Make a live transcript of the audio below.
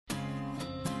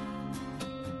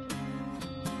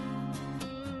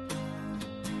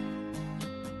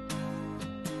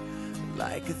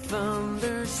like a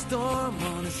thunderstorm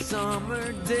on a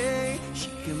summer day. She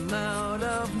came out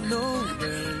of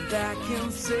nowhere, and I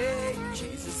can say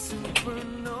she's a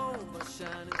supernova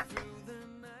shining through the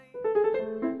night.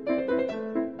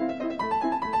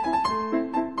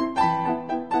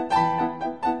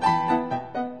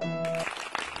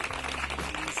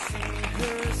 You see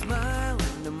her smile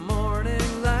in the morning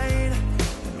light,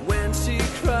 and when she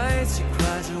cries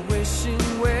a wishing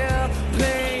well.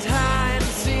 Played hide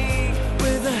and seek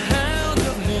with a hound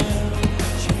of hell.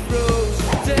 She throws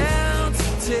you down to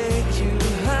take you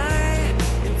high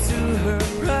into her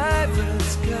private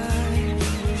sky.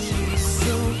 She's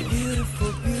so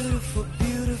beautiful, beautiful,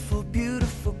 beautiful,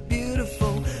 beautiful,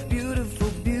 beautiful, beautiful,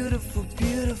 beautiful,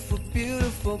 beautiful,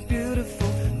 beautiful,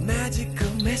 beautiful,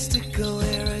 magical, mystical,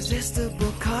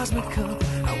 irresistible, cosmical,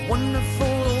 a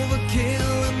wonderful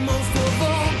overkill, and most of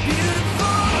all beautiful.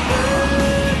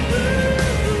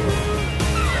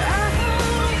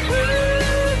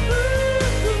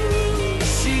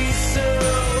 She's so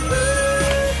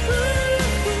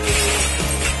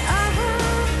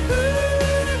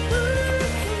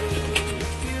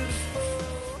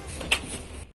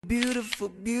beautiful,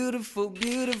 beautiful,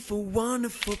 beautiful,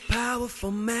 wonderful,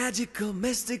 powerful, magical,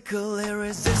 mystical,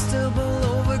 irresistible,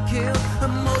 overkill,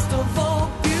 and most of all